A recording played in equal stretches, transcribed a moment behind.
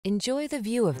Enjoy the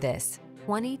view of this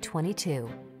 2022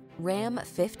 Ram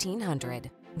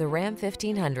 1500. The Ram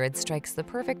 1500 strikes the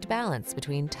perfect balance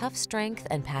between tough strength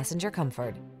and passenger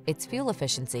comfort. Its fuel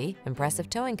efficiency, impressive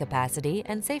towing capacity,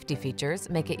 and safety features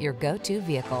make it your go-to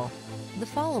vehicle. The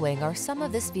following are some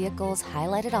of this vehicle's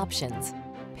highlighted options: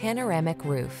 panoramic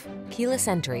roof, keyless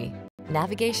entry,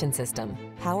 navigation system,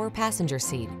 power passenger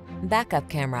seat, backup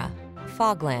camera,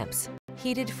 fog lamps,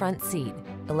 heated front seat,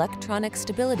 electronic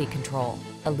stability control,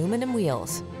 aluminum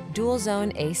wheels, dual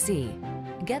zone AC.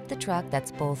 Get the truck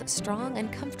that's both strong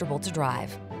and comfortable to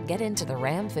drive. Get into the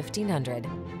Ram 1500.